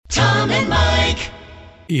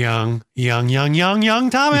Young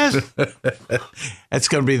Thomas. That's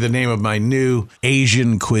going to be the name of my new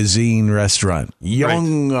Asian cuisine restaurant.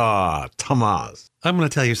 Young Thomas. I'm going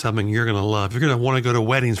to tell you something you're going to love. You're going to want to go to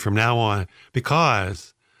weddings from now on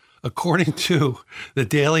because, according to the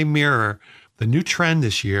Daily Mirror, the new trend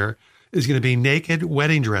this year is going to be naked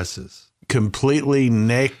wedding dresses. Completely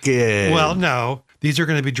naked. Well, no. These are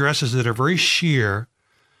going to be dresses that are very sheer,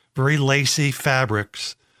 very lacy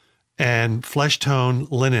fabrics, and flesh tone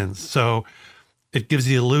linens. So it gives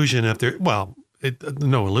the illusion of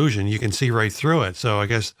no illusion. You can see right through it. So I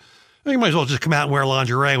guess you might as well just come out and wear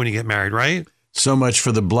lingerie when you get married, right? So much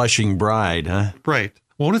for the blushing bride, huh? Right.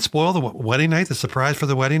 Won't it spoil the wedding night, the surprise for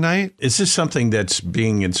the wedding night? Is this something that's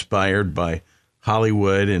being inspired by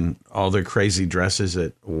Hollywood and all their crazy dresses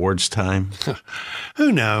at awards time?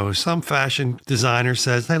 Who knows? Some fashion designer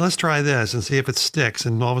says, hey, let's try this and see if it sticks.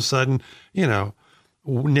 And all of a sudden,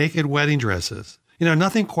 naked wedding dresses.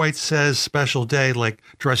 Nothing quite says special day like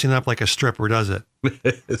dressing up like a stripper, does it?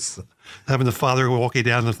 Having the father walk you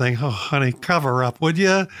down the thing, oh, honey, cover up, would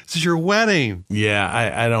you? This is your wedding. Yeah,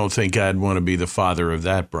 I don't think I'd want to be the father of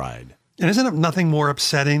that bride. And isn't it nothing more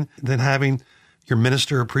upsetting than having your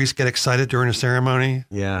minister or priest get excited during a ceremony?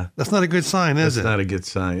 Yeah. That's not a good sign, is it? That's not a good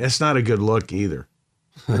sign. That's not a good look either.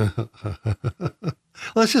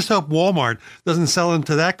 Let's just hope Walmart doesn't sell them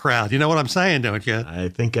to that crowd. You know what I'm saying, don't you? I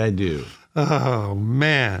think I do. Oh,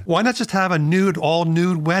 man. Why not just have a all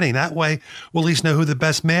nude wedding? That way we'll at least know who the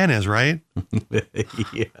best man is, right?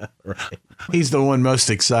 Yeah, right. He's the one most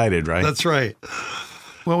excited, right? That's right.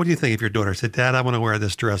 Well, what do you think if your daughter said, Dad, I want to wear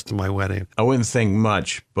this dress to my wedding? I wouldn't think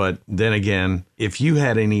much, but then again, if you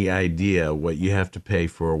had any idea what you have to pay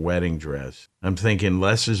for a wedding dress, I'm thinking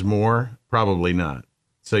less is more, probably not.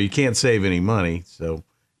 So you can't save any money, so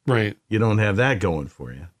right. You don't have that going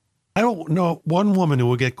for you. I don't know one woman who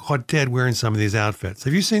will get caught dead wearing some of these outfits.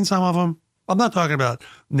 Have you seen some of them? I'm not talking about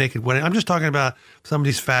naked wedding. I'm just talking about some of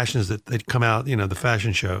these fashions that come out, the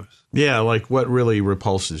fashion shows. Yeah, like what really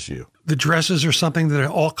repulses you? The dresses are something that are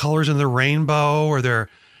all colors in the rainbow, or they're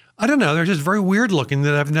just very weird looking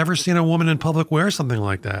that I've never seen a woman in public wear something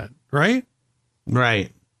like that, right?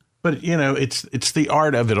 Right. But, it's the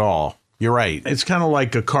art of it all. You're right. It's kind of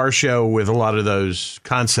like a car show with a lot of those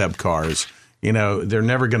concept cars. They're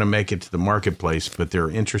never going to make it to the marketplace, but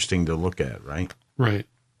they're interesting to look at, right? Right.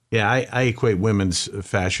 Yeah, I equate women's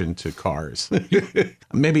fashion to cars.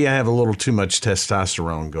 Maybe I have a little too much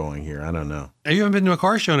testosterone going here. I don't know. You haven't been to a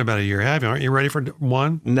car show in about a year, have you? Aren't you ready for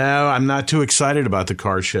one? No, I'm not too excited about the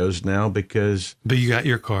car shows now because... But you got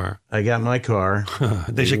your car. I got my car.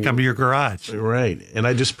 They should come to your garage. Right. And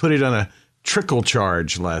I just put it on a trickle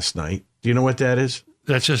charge last night. Do you know what that is?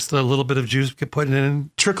 That's just a little bit of juice put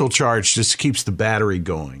in. Trickle charge just keeps the battery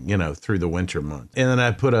going, through the winter month. And then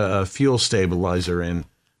I put a fuel stabilizer in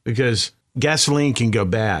because gasoline can go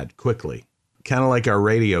bad quickly. Kind of like our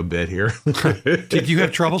radio bit here. Did you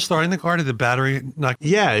have trouble starting the car? Did the battery not?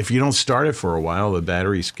 Yeah, if you don't start it for a while, the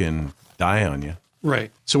batteries can die on you.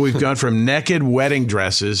 Right. So we've gone from naked wedding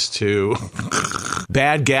dresses to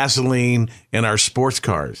bad gasoline in our sports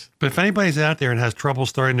cars. But if anybody's out there and has trouble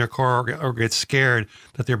starting their car or gets scared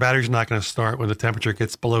that their battery's not going to start when the temperature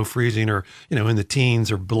gets below freezing or, in the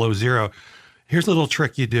teens or below zero, here's a little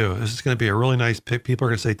trick you do. This is going to be a really nice pick. People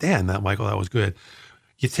are going to say, damn, Michael, that was good.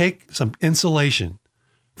 You take some insulation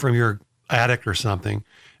from your attic or something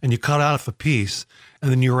and you cut off a piece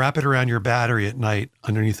and then you wrap it around your battery at night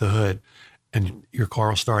underneath the hood. And your car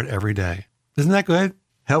will start every day. Isn't that good?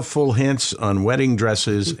 Helpful hints on wedding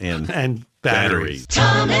dresses and batteries.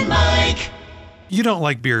 Tom and Mike. You don't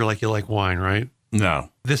like beer like you like wine, right? No.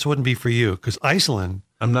 This wouldn't be for you because Iceland.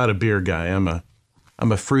 I'm not a beer guy. I'm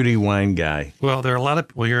a fruity wine guy. Well,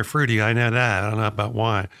 you're a fruity. I know that. I don't know about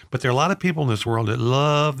wine. But there are a lot of people in this world that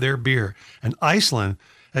love their beer. And Iceland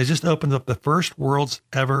has just opened up the first world's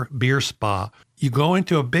ever beer spa. You go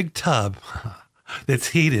into a big tub that's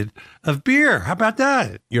heated of beer. How about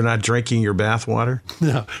that? You're not drinking your bath water?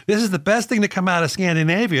 No. This is the best thing to come out of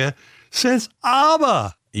Scandinavia since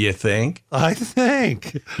ABBA. You think? I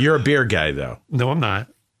think. You're a beer guy, though. No, I'm not.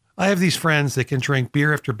 I have these friends that can drink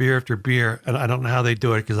beer after beer after beer, and I don't know how they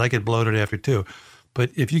do it because I get bloated after two.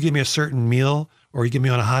 But if you give me a certain meal or you give me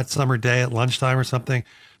on a hot summer day at lunchtime or something,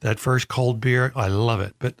 that first cold beer, I love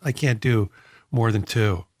it. But I can't do more than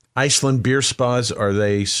two. Iceland beer spas, are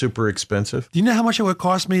they super expensive? Do you know how much it would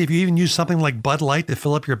cost me if you even use something like Bud Light to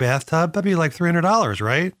fill up your bathtub? That'd be like $300,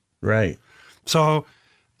 right? Right. So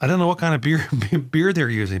I don't know what kind of beer they're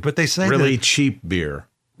using, but they say really cheap beer.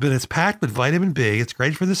 But it's packed with vitamin B. It's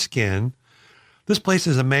great for the skin. This place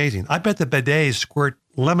is amazing. I bet the bidets squirt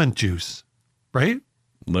lemon juice, right?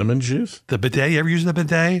 Lemon juice? The bidet, you ever use the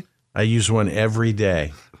bidet? I use one every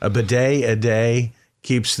day. A bidet a day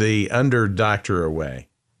keeps the under doctor away.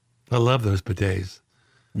 I love those bidets.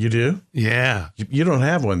 You do? Yeah. You don't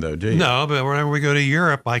have one, though, do you? No, but whenever we go to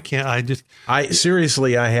Europe, I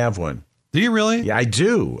Seriously, I have one. Do you really? Yeah, I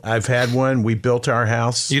do. I've had one. We built our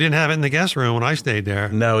house. You didn't have it in the guest room when I stayed there.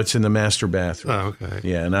 No, it's in the master bathroom. Oh, okay.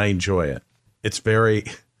 Yeah, and I enjoy it. It's very,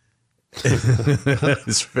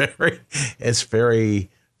 it's very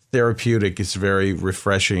therapeutic. It's very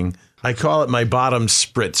refreshing. I call it my bottom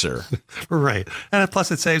spritzer. Right. And plus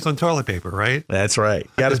it saves on toilet paper, right? That's right.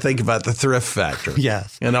 Got to think about the thrift factor.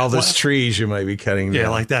 Yes. And all those trees you might be cutting down. Yeah,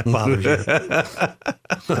 like that bothers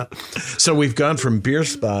you. So we've gone from beer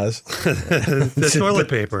spas the toilet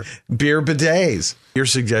paper. Beer bidets. You're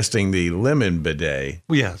suggesting the lemon bidet.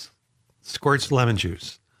 Yes. Squirts lemon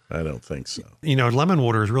juice. I don't think so. You know, lemon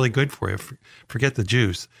water is really good for you. Forget the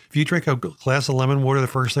juice. If you drink a glass of lemon water the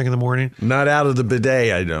first thing in the morning. Not out of the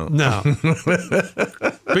bidet, I don't. No.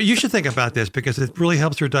 But you should think about this because it really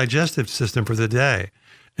helps your digestive system for the day.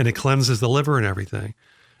 And it cleanses the liver and everything.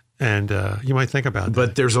 And you might think about that.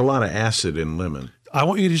 But there's a lot of acid in lemon. I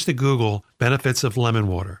want you just to Google benefits of lemon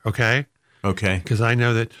water, okay? Okay. Because I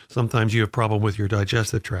know that sometimes you have problem with your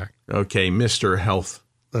digestive tract. Okay, Mr. Health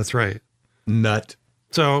That's right. Nut.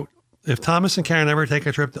 So if Thomas and Karen ever take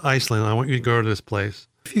a trip to Iceland, I want you to go to this place.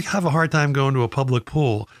 If you have a hard time going to a public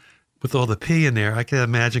pool with all the pee in there, I can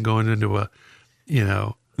imagine going into a,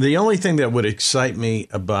 The only thing that would excite me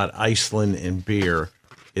about Iceland and beer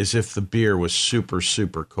is if the beer was super,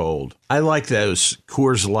 super cold. I like those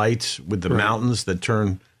Coors Lights with the mountains that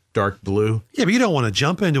turn dark blue. Yeah, but you don't want to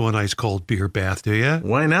jump into a nice cold beer bath, do you?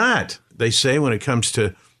 Why not? They say when it comes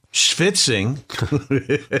to schwitzing,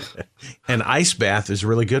 an ice bath is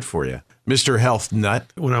really good for you. Mr. Health Nut.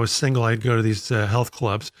 When I was single, I'd go to these health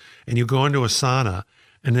clubs, and you go into a sauna,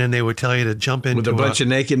 and then they would tell you to jump into with a bunch of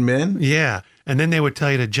naked men? Yeah, and then they would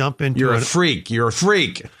tell you to jump into You're a freak. You're a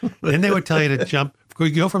freak. Then they would tell you to jump. When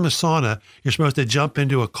you go from the sauna, you're supposed to jump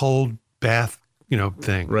into a cold bath,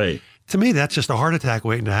 thing. Right. To me, that's just a heart attack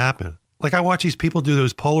waiting to happen. Like I watch these people do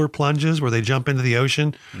those polar plunges where they jump into the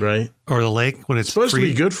ocean, right, or the lake when it's supposed to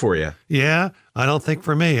be good for you. Yeah, I don't think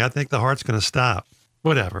for me. I think the heart's going to stop.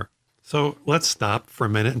 Whatever. So let's stop for a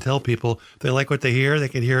minute and tell people if they like what they hear, they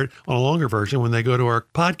can hear it on a longer version when they go to our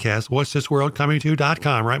podcast,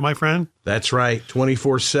 what'sthisworldcomingto.com. Right, my friend? That's right.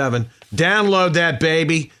 24/7. Download that,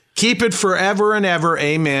 baby. Keep it forever and ever.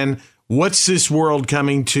 Amen.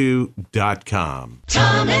 What'sthisworldcomingto.com.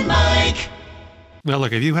 Tom and Mike. Now,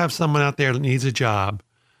 look, if you have someone out there that needs a job,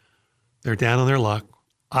 they're down on their luck.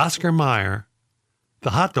 Oscar Mayer,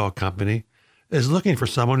 the hot dog company, is looking for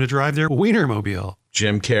someone to drive their Weinermobile.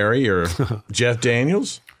 Jim Carrey or Jeff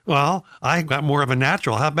Daniels? Well, I got more of a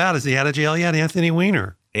natural. How about, is he out of jail yet? Anthony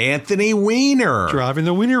Weiner. Anthony Weiner. Driving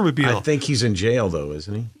the Weinermobile. I think he's in jail, though,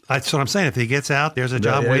 isn't he? That's what I'm saying. If he gets out, there's a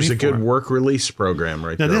job waiting for him. There's a good work release program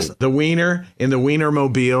right now there. The Weiner in the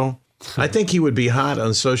Weinermobile. I think he would be hot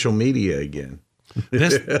on social media again.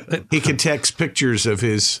 He could text pictures of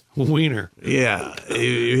his wiener. Yeah,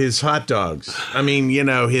 his hot dogs. I mean,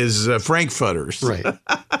 his frankfurters. Right.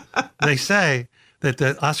 They say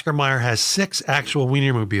that Oscar Mayer has 6 actual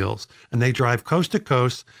Weinermobiles, and they drive coast to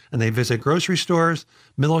coast, and they visit grocery stores,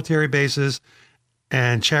 military bases,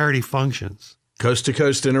 and charity functions. Coast to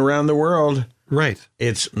coast and around the world. Right.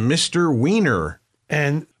 It's Mr. Weiner.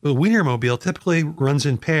 And the Weinermobile typically runs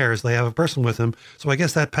in pairs. They have a person with them. So I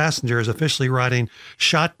guess that passenger is officially riding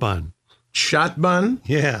shotgun. Shotgun?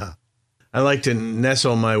 Yeah. I like to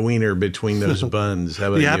nestle my wiener between those buns.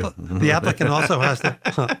 How about you? The applicant also has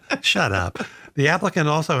to... shut up. The applicant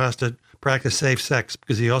also has to practice safe sex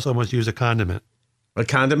because he also must use a condiment. A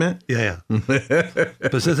condiment? Yeah.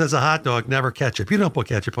 But since it's a hot dog, never ketchup. You don't put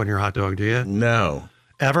ketchup on your hot dog, do you? No.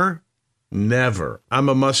 Ever? Never. I'm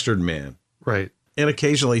a mustard man. Right. And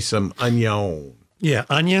occasionally some onion. Yeah,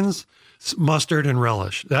 onions, mustard, and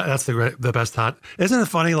relish. That's the best hot. Isn't it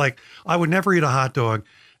funny? Like, I would never eat a hot dog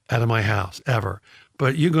out of my house, ever.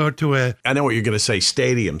 But you go to I know what you're going to say,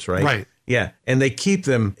 stadiums, right? Right. Yeah, and they keep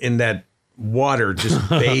them in that water just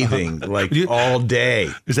bathing like all day.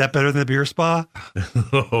 Is that better than the beer spa?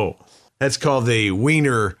 Oh, that's called the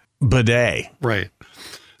Weiner bidet. Right.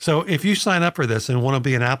 So if you sign up for this and want to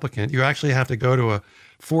be an applicant, you actually have to go to a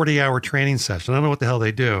 40-hour training session. I don't know what the hell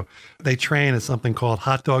they do. They train at something called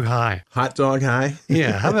Hot Dog High. Hot Dog High?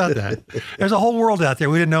 Yeah, how about that? There's a whole world out there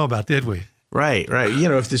we didn't know about, did we? Right.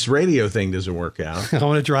 If this radio thing doesn't work out. I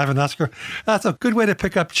want to drive an Oscar. That's a good way to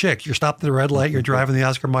pick up chicks. You're stopped at the red light. You're driving the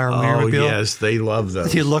Oscar Mayer Weinermobile. Oh, yes. They love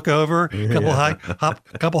those. You look over,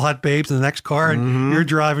 couple hot babes in the next car, and you're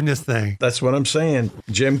driving this thing. That's what I'm saying.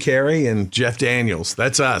 Jim Carrey and Jeff Daniels.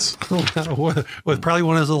 That's us. With probably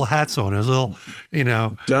one of his little hats on. His little,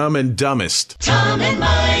 Dumb and Dumbest. Tom and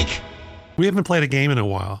Mike. We haven't played a game in a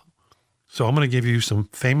while. So I'm going to give you some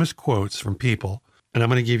famous quotes from people. And I'm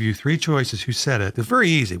going to give you 3 choices who said it. It's very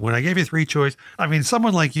easy. When I gave you 3 choices,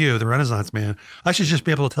 someone like you, the Renaissance man, I should just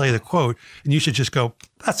be able to tell you the quote and you should just go,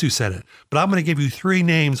 that's who said it. But I'm going to give you 3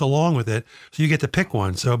 names along with it so you get to pick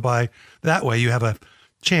one. So by that way, you have a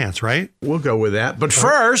chance, right? We'll go with that. But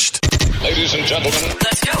first, Ladies and gentlemen,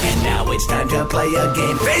 Let's go. And now it's time to play a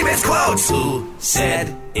game. Famous quotes. Who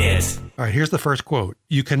said it? All right, here's the first quote.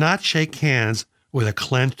 You cannot shake hands with a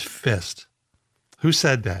clenched fist. Who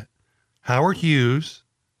said that? Howard Hughes,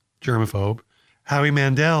 germaphobe, Howie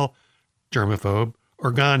Mandel, germaphobe,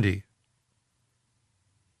 or Gandhi?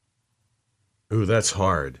 ooh, that's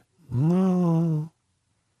hard. No.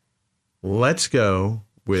 Let's go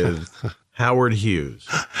with Howard Hughes.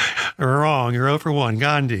 Wrong. You're 0 for 1.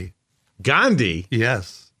 Gandhi. Gandhi?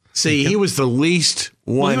 Yes. See, he was the least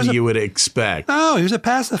one you would expect. No, he was a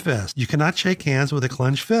pacifist. You cannot shake hands with a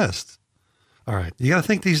clenched fist. All right. You got to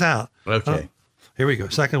think these out. Okay. Here we go.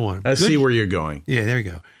 Second one. I see where you're going. Yeah, there you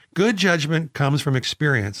go. Good judgment comes from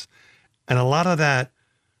experience. And a lot of that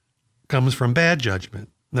comes from bad judgment.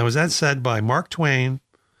 Now, was that said by Mark Twain,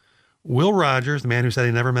 Will Rogers, the man who said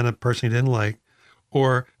he never met a person he didn't like,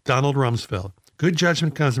 or Donald Rumsfeld? Good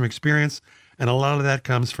judgment comes from experience, and a lot of that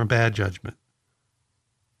comes from bad judgment.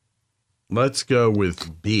 Let's go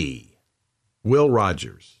with B. Will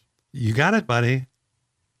Rogers. You got it, buddy.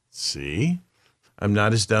 See? I'm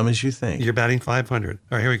not as dumb as you think. You're batting 500.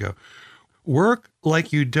 All right, here we go. Work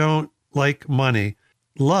like you don't like money.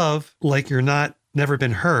 Love like you're never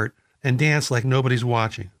been hurt. And dance like nobody's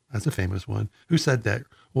watching. That's a famous one. Who said that?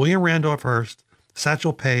 William Randolph Hearst,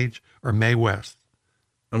 Satchel Paige, or Mae West?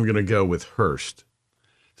 I'm going to go with Hearst.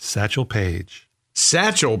 Satchel Paige.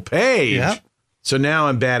 Satchel Paige? Yep. So now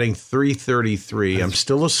I'm batting 333. I'm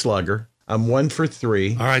still a slugger. I'm 1 for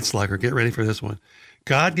 3. All right, Slugger, get ready for this one.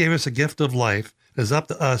 God gave us a gift of life. It is up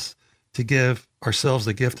to us to give ourselves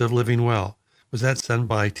the gift of living well. Was that said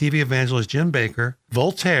by TV evangelist Jim Baker,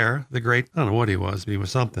 Voltaire, the great, I don't know what he was, but he was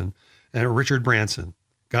something, and Richard Branson.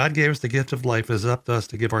 God gave us the gift of life. It is up to us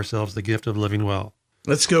to give ourselves the gift of living well.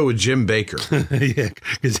 Let's go with Jim Baker. Yeah,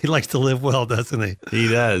 because he likes to live well, doesn't he? He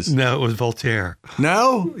does. No, it was Voltaire.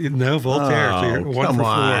 No? No, Voltaire. So you're 1 come for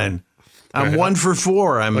 4. on. I'm Right. 1 for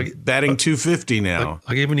 4. I'm Okay. batting 250 now.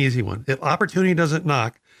 I'll give you an easy one. If opportunity doesn't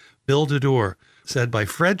knock, build a door. Said by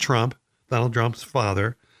Fred Trump, Donald Trump's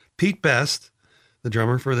father, Pete Best, the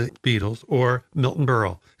drummer for the Beatles, or Milton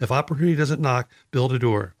Berle. If opportunity doesn't knock, build a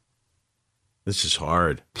door. This is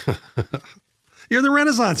hard. You're the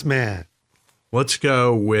Renaissance man. Let's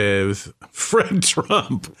go with Fred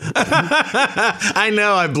Trump. I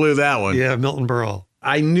know I blew that one. Yeah, Milton Berle.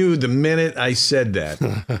 I knew the minute I said that.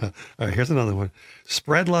 All right, here's another one.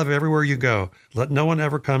 Spread love everywhere you go. Let no one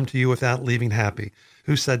ever come to you without leaving happy.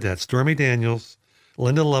 Who said that? Stormy Daniels,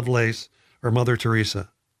 Linda Lovelace, or Mother Teresa?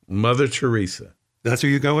 Mother Teresa. That's who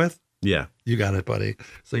you go with? Yeah. You got it, buddy.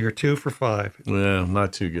 So you're 2 for 5. Well,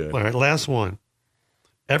 not too good. All right, last one.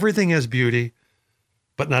 Everything has beauty,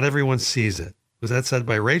 but not everyone sees it. Was that said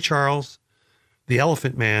by Ray Charles, the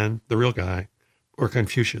Elephant Man, the real guy, or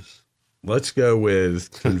Confucius? Let's go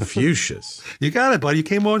with Confucius. You got it, buddy. You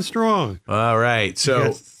came on strong. All right. So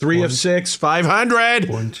Yes. 3 of 6, 500.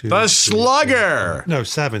 1, 2, the 3, slugger. No,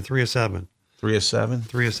 7. 3 of 7. 3 of 7?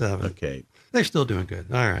 3 of 7. Okay. They're still doing good.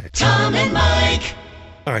 All right. Tom and Mike.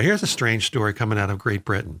 All right, here's a strange story coming out of Great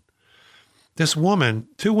Britain. This woman,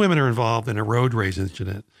 2 women are involved in a road rage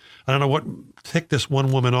incident. I don't know what ticked this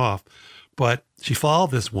one woman off, but she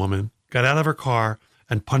followed this woman, got out of her car,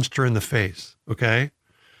 and punched her in the face, okay?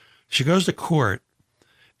 She goes to court,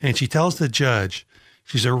 and she tells the judge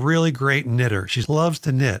she's a really great knitter. She loves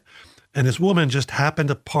to knit. And this woman just happened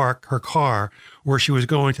to park her car where she was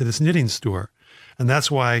going to this knitting store. And that's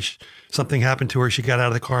why something happened to her. She got out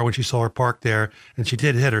of the car when she saw her parked there, and she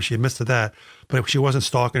did hit her. She admits to that, but she wasn't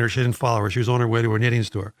stalking her. She didn't follow her. She was on her way to her knitting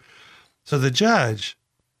store. So the judge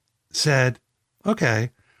said,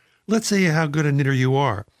 okay, let's see how good a knitter you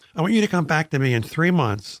are. I want you to come back to me in 3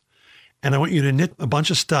 months, and I want you to knit a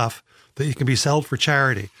bunch of stuff that you can be sold for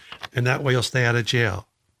charity, and that way you'll stay out of jail.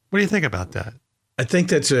 What do you think about that? I think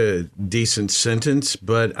that's a decent sentence,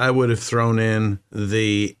 but I would have thrown in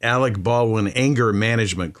the Alec Baldwin anger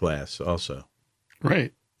management class also.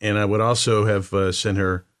 Right. And I would also have sent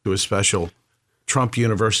her to a special Trump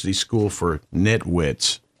University School for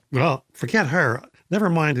Nitwits. Well, forget her. Never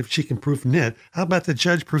mind if she can prove nit. How about the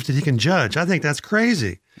judge proves that he can judge? I think that's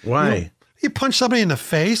crazy. Why? You punch somebody in the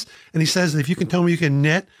face and he says, if you can tell me you can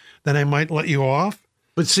knit, then I might let you off.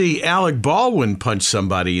 But see, Alec Baldwin punched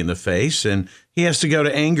somebody in the face, and he has to go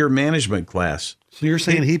to anger management class. So you're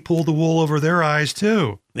saying he pulled the wool over their eyes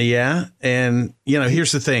too? Yeah. And,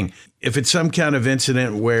 here's the thing. If it's some kind of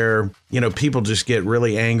incident where, people just get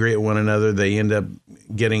really angry at one another, they end up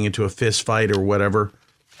getting into a fist fight or whatever,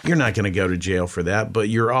 you're not going to go to jail for that. But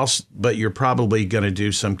you're probably going to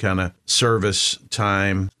do some kind of service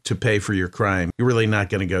time to pay for your crime. You're really not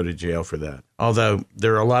going to go to jail for that. Although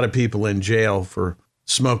there are a lot of people in jail for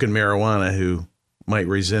smoking marijuana who might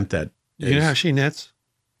resent that. You know how she knits?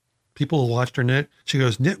 People watched her knit. She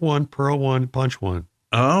goes, knit one, purl one, punch one.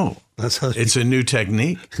 Oh, that's how it's a new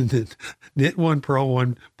technique. Knit one, purl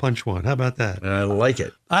one, punch one. How about that? I like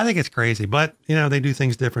it. I think it's crazy, but they do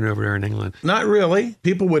things different over there in England. Not really.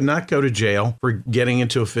 People would not go to jail for getting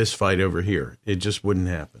into a fist fight over here. It just wouldn't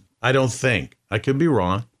happen. I don't think. I could be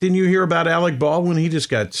wrong. Didn't you hear about Alec Baldwin? He just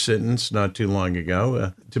got sentenced not too long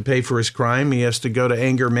ago. To pay for his crime, he has to go to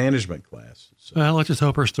anger management class. So. Well, let's just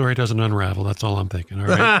hope her story doesn't unravel. That's all I'm thinking. All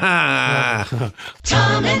right.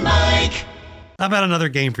 Tom and Mike. How about another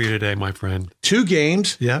game for you today, my friend? 2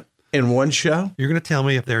 games Yep. in one show? You're going to tell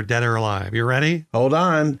me if they're dead or alive. You ready? Hold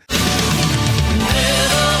on.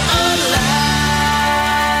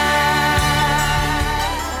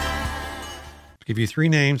 Give you 3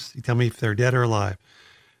 names. You tell me if they're dead or alive.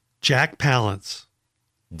 Jack Palance.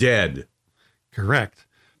 Dead. Correct.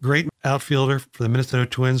 Great outfielder for the Minnesota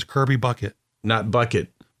Twins, Kirby Bucket. Not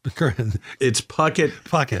Bucket. It's Puckett.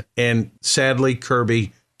 Puckett. And sadly,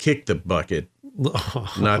 Kirby kicked the bucket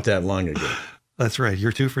not that long ago. That's right.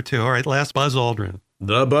 You're 2 for 2. All right. Last, Buzz Aldrin.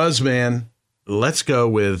 The Buzzman. Let's go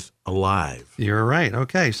with alive. You're right.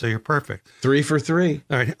 Okay. So you're perfect. 3 for 3.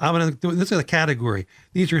 All right. I'm going to do this is a category.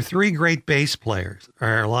 These are 3 great bass players,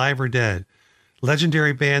 are alive or dead.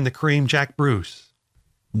 Legendary band, The Cream, Jack Bruce.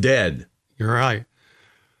 Dead. You're right.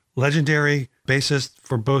 Legendary bassist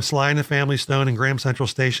for both Sly and the Family Stone and Graham Central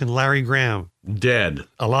Station, Larry Graham. Dead.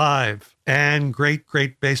 Alive. And great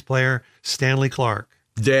bass player, Stanley Clark.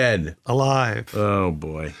 Dead. Alive. Oh,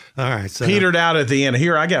 boy. All right. So, Petered out at the end.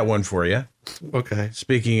 Here, I got one for you. Okay.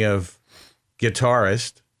 Speaking of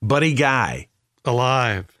guitarist, Buddy Guy.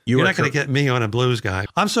 Alive. You're not going to get me on a blues guy.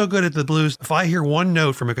 I'm so good at the blues. If I hear one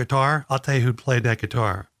note from a guitar, I'll tell you who played that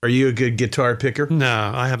guitar. Are you a good guitar picker?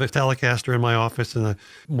 No, I have a Telecaster in my office, and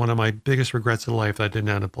one of my biggest regrets in life that I didn't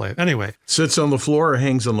know how to play it. Anyway. Sits on the floor or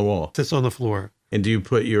hangs on the wall? Sits on the floor. And do you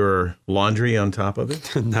put your laundry on top of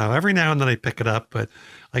it? No, every now and then I pick it up, but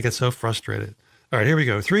I get so frustrated. All right, here we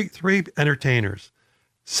go. Three entertainers.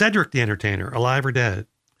 Cedric the Entertainer, alive or dead?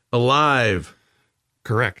 Alive.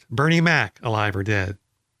 Correct. Bernie Mac, alive or dead?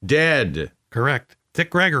 Dead. Correct. Dick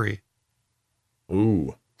Gregory.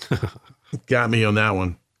 Ooh. Got me on that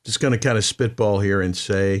one. Just going to kind of spitball here and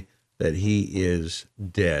say that he is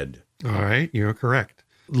dead. All right, you're correct.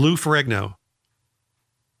 Lou Ferrigno.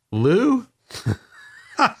 Lou?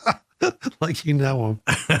 Like you know him.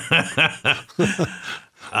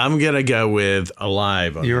 I'm going to go with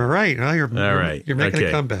alive. You're right. Well, all right. You're making okay.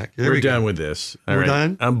 a comeback. We're done with this. All We're right.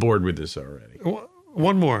 done? I'm bored with this already.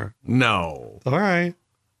 One more. No. All right.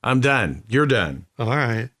 I'm done. You're done. All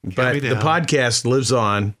right. But the podcast lives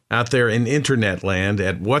on out there in internet land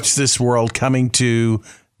at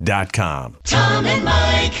whatsthisworldcomingto.com. Tom and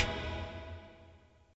Mike.